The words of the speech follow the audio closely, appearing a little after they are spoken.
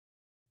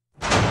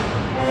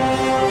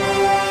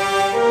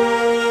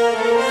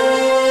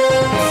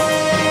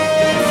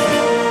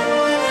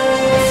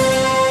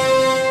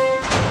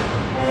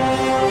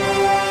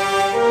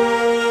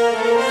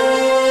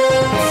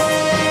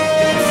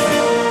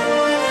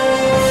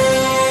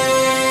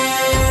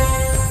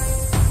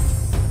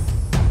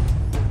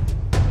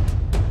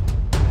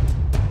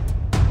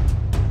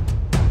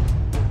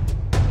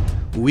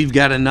We've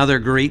got another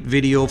great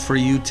video for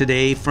you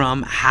today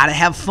from How to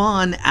Have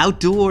Fun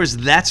Outdoors.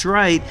 That's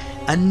right,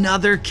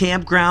 another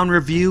campground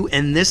review,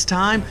 and this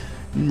time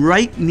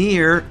right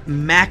near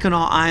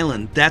Mackinaw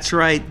Island. That's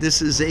right,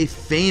 this is a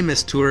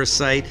famous tourist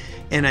site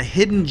and a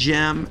hidden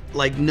gem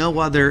like no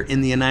other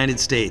in the United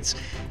States.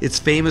 It's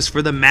famous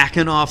for the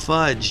Mackinaw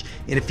Fudge,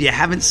 and if you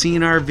haven't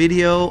seen our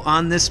video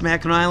on this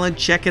Mackinaw Island,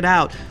 check it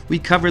out. We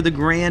cover the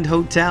Grand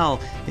Hotel,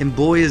 and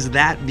boy is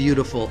that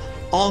beautiful.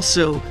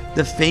 Also,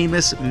 the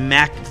famous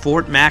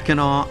Fort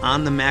Mackinac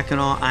on the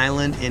Mackinaw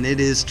Island, and it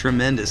is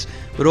tremendous.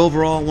 But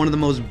overall, one of the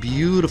most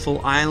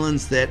beautiful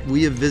islands that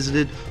we have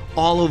visited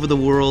all over the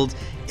world.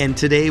 And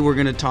today we're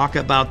going to talk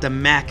about the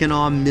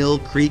Mackinaw Mill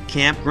Creek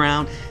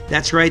Campground.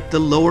 That's right, the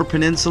Lower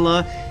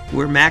Peninsula,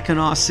 where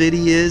Mackinaw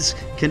City is,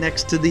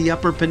 connects to the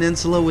Upper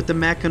Peninsula with the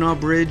Mackinac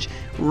Bridge.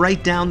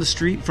 Right down the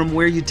street from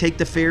where you take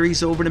the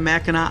ferries over to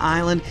Mackinac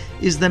Island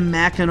is the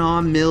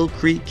Mackinaw Mill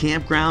Creek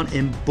Campground.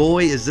 And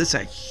boy, is this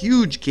a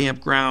huge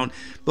campground,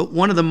 but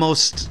one of the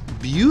most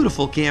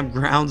beautiful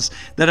campgrounds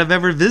that I've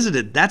ever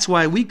visited. That's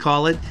why we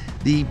call it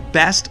the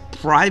best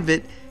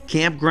private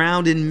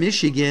campground in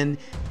Michigan,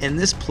 and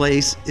this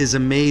place is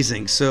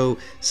amazing. So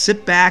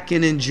sit back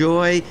and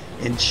enjoy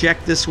and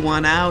check this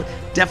one out.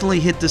 Definitely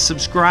hit the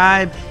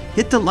subscribe,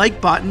 hit the like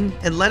button,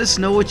 and let us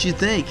know what you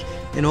think.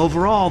 And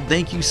overall,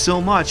 thank you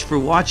so much for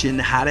watching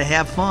How to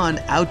Have Fun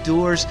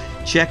Outdoors.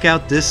 Check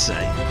out this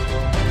site.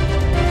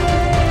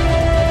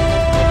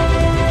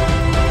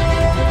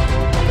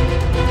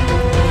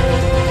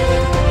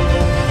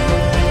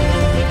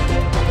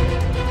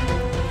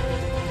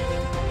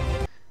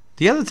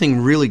 The other thing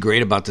really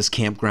great about this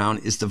campground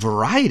is the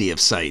variety of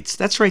sites.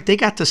 That's right, they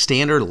got the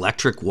standard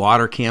electric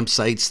water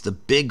campsites, the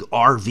big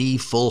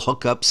RV full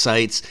hookup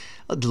sites,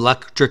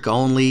 electric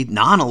only,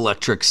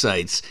 non-electric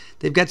sites.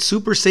 They've got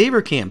super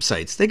saver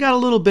campsites. They got a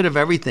little bit of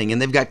everything, and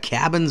they've got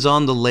cabins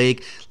on the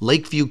lake,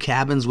 lakeview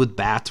cabins with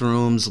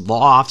bathrooms,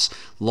 lofts,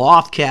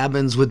 loft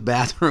cabins with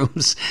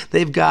bathrooms.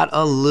 They've got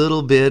a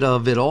little bit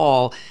of it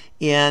all.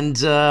 And,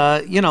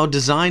 you know,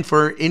 designed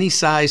for any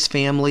size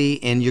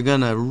family, and you're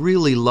going to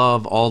really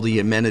love all the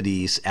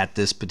amenities at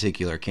this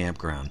particular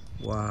campground.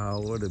 Wow,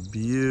 what a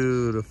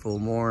beautiful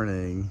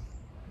morning.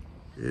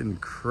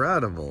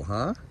 Incredible,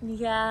 huh?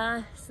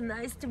 Yeah, it's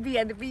nice to be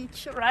at the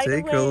beach right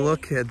away. Take a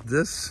look at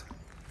this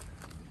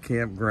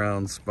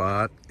campground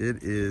spot.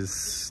 It is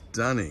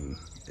stunning,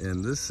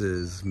 and this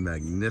is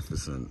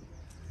magnificent.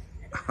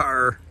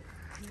 Our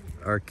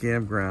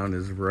campground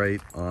is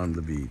right on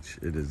the beach.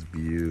 It is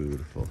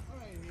beautiful.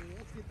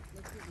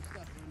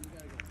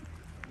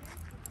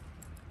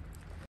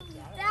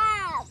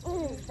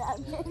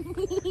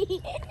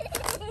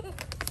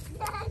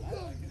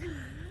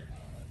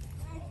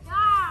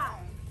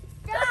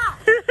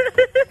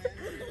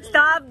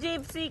 Stop,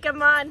 Gypsy,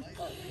 come on.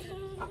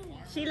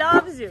 She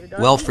loves you.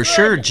 Well, for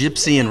sure,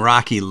 Gypsy and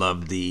Rocky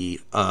love the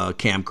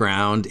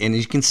campground. And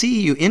as you can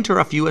see, you enter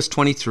off US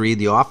 23.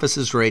 The office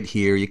is right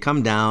here. You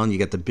come down, you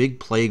got the big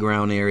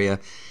playground area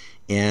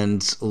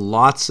and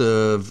lots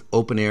of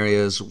open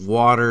areas,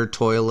 water,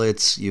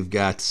 toilets. You've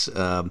got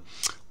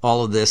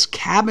all of this.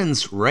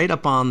 Cabins right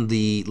up on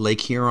the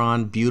Lake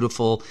Huron,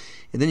 beautiful.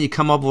 And then you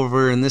come up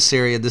over in this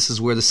area, this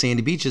is where the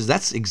sandy beach is.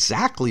 That's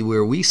exactly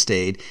where we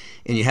stayed.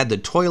 And you had the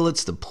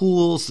toilets, the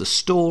pools, the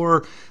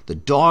store, the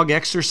dog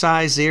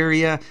exercise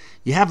area.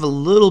 You have a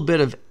little bit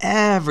of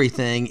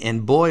everything,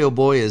 and boy, oh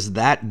boy, is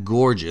that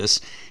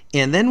gorgeous.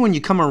 And then when you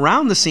come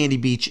around the sandy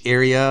beach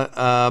area,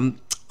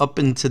 up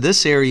into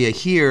this area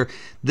here,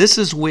 this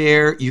is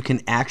where you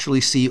can actually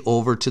see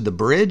over to the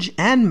bridge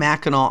and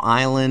Mackinaw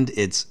Island.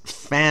 It's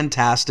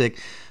fantastic.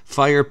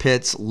 Fire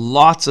pits,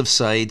 lots of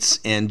sites,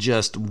 and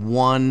just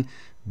one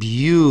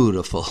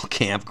beautiful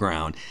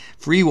campground.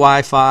 Free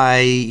Wi-Fi,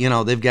 you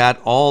know, they've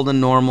got all the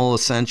normal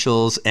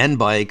essentials and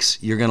bikes.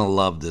 You're gonna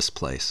love this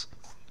place.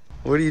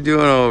 What are you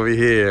doing over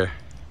here?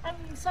 I'm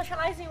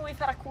socializing with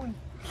a raccoon.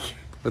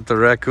 With the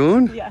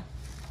raccoon? Yeah.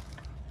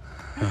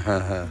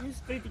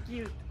 He's pretty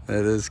cute.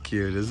 That is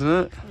cute, isn't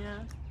it? Yeah.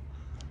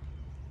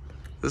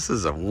 This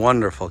is a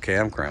wonderful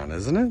campground,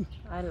 isn't it?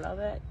 I love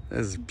it.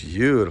 This is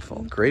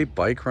beautiful. Great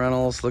bike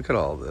rentals. Look at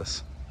all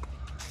this.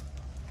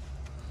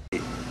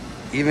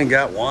 Even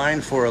got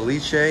wine for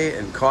Alice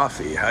and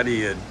coffee. How do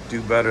you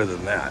do better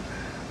than that?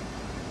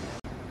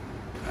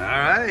 All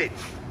right.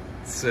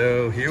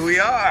 So here we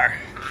are.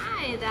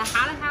 Hi, the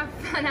How to Have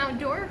Fun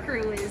Outdoor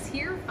crew is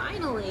here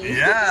finally.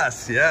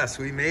 Yes, yes.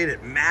 We made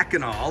it.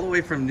 Mackinaw, all the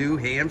way from New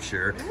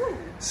Hampshire. Ooh.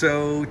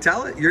 So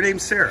tell it, your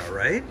name's Sarah,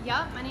 right?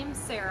 Yep, my name's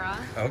Sarah.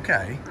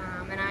 Okay.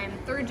 And I'm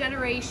third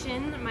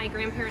generation. My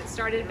grandparents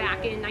started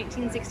back in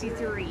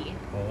 1963.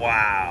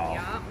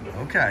 Wow. Yep.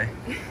 Okay.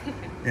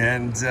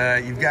 And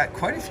you've got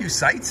quite a few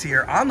sites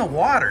here on the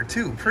water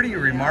too. Pretty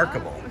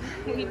remarkable.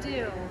 We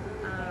do.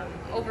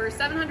 Over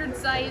 700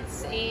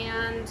 sites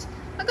and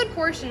a good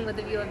portion with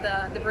the view of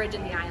the bridge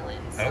and the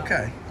island. So.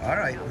 Okay. All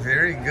right.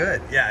 Very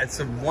good. Yeah, it's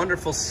a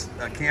wonderful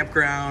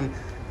campground.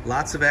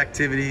 Lots of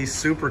activities,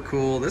 super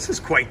cool. This is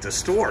quite the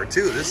store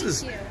too. This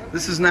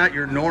is not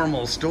your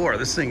normal store.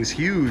 This thing's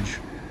huge.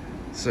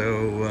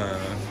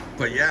 So,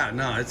 but yeah,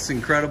 no, it's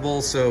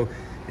incredible. So,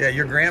 yeah,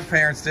 your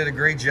grandparents did a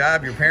great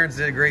job. Your parents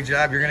did a great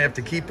job. You're gonna have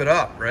to keep it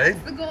up, right?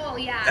 That's the goal,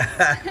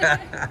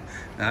 yeah.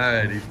 All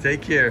righty,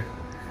 take care.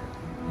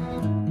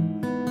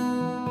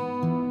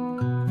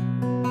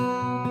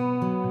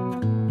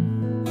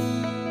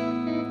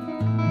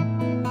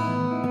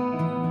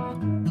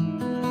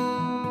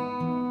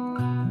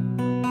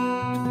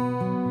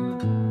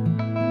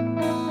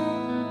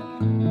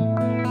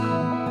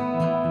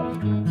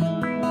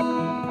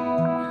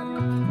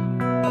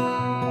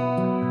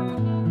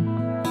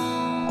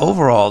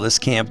 Overall, this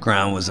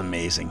campground was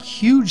amazing.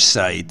 Huge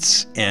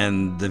sites,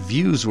 and the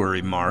views were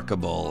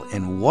remarkable.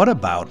 And what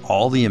about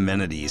all the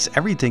amenities?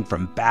 Everything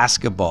from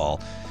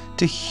basketball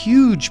to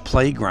huge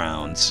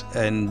playgrounds.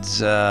 And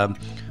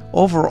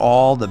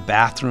overall, the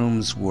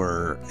bathrooms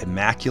were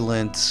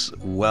immaculate,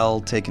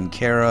 well taken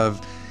care of.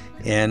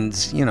 And,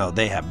 you know,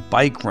 they have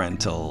bike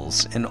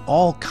rentals and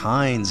all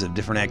kinds of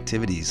different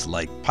activities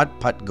like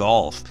putt-putt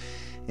golf.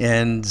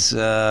 And,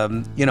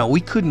 you know,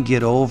 we couldn't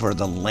get over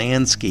the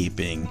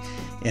landscaping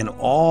and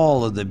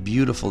all of the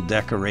beautiful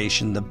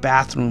decoration. The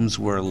bathrooms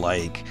were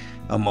like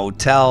a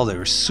motel. They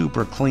were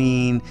super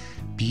clean,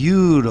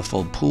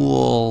 beautiful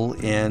pool,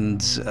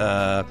 and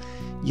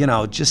you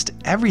know, just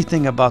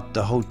everything about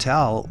the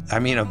hotel, I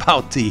mean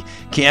about the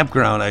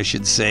campground I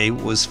should say,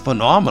 was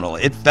phenomenal.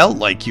 It felt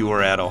like you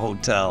were at a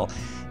hotel,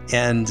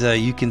 and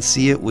you can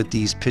see it with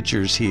these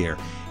pictures here,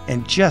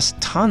 and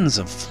just tons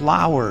of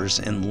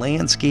flowers and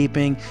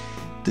landscaping.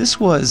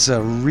 This was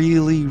a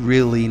really,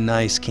 really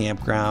nice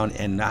campground,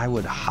 and I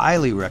would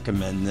highly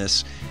recommend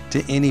this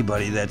to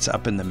anybody that's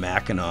up in the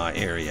Mackinac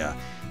area.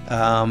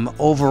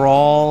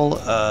 Overall,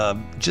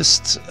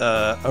 just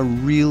a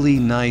really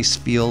nice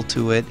feel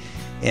to it,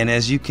 and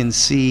as you can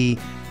see,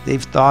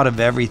 they've thought of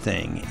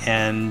everything,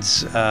 and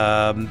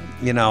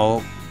you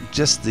know,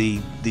 just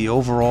the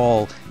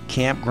overall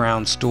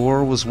campground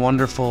store was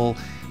wonderful.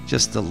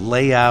 Just the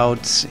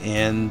layout,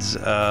 and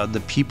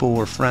the people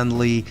were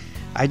friendly.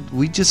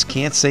 We just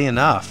can't say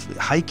enough.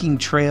 Hiking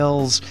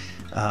trails,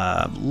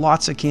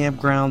 lots of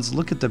campgrounds.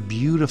 Look at the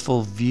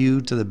beautiful view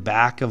to the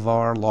back of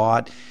our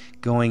lot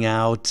going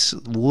out,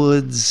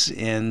 woods,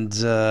 and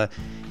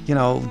you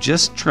know,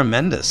 just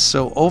tremendous.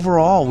 So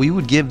overall, we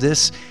would give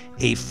this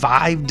a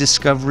 5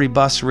 Discovery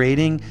Bus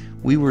rating.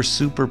 We were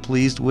super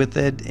pleased with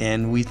it,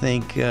 and we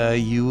think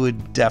you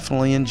would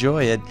definitely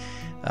enjoy it.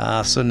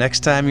 So next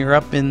time you're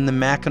up in the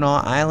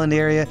Mackinac Island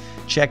area,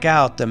 check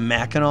out the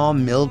Mackinaw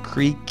Mill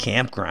Creek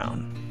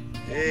Campground.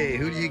 Hey,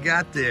 who do you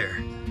got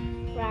there?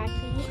 Rocky.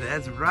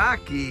 That's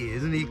Rocky.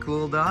 Isn't he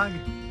cool, dog?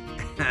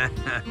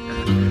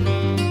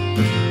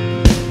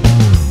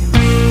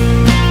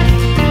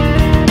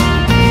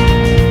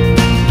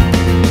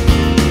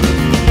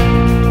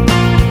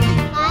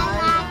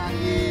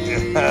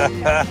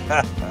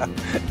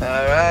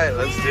 All right,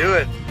 let's do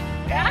it.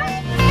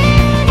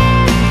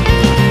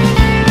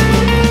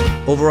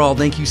 Overall,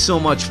 thank you so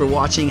much for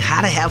watching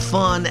How to Have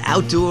Fun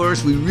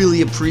Outdoors. We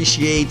really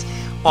appreciate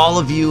all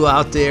of you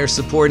out there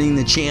supporting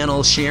the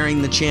channel,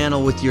 sharing the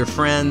channel with your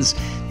friends.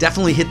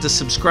 Definitely hit the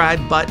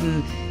subscribe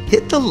button,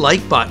 hit the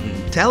like button,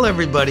 tell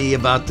everybody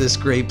about this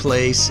great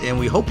place, and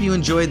we hope you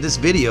enjoyed this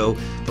video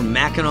from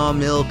Mackinaw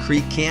Mill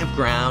Creek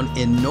Campground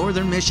in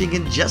northern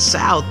Michigan, just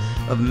south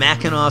of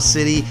Mackinaw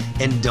City.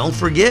 And don't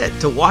forget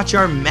to watch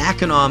our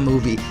Mackinaw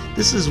movie.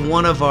 This is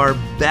one of our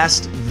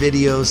best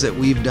videos that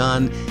we've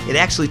done. It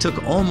actually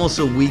took almost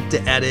a week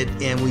to edit,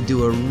 and we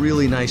do a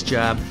really nice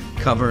job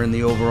covering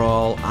the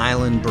overall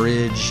island,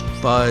 bridge,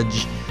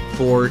 fudge,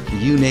 fort,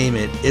 you name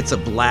it. It's a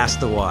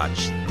blast to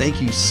watch.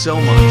 Thank you so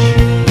much.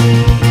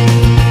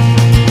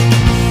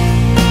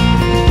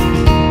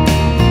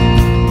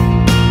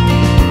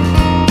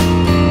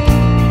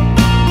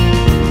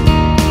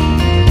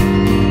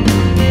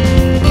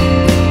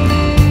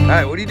 All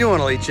right, what are you doing,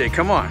 Alice?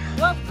 Come on.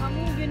 Well, I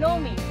mean, you know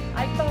me.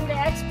 I found the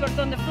expert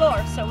on the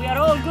floor, so we are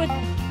all good.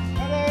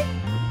 Hey!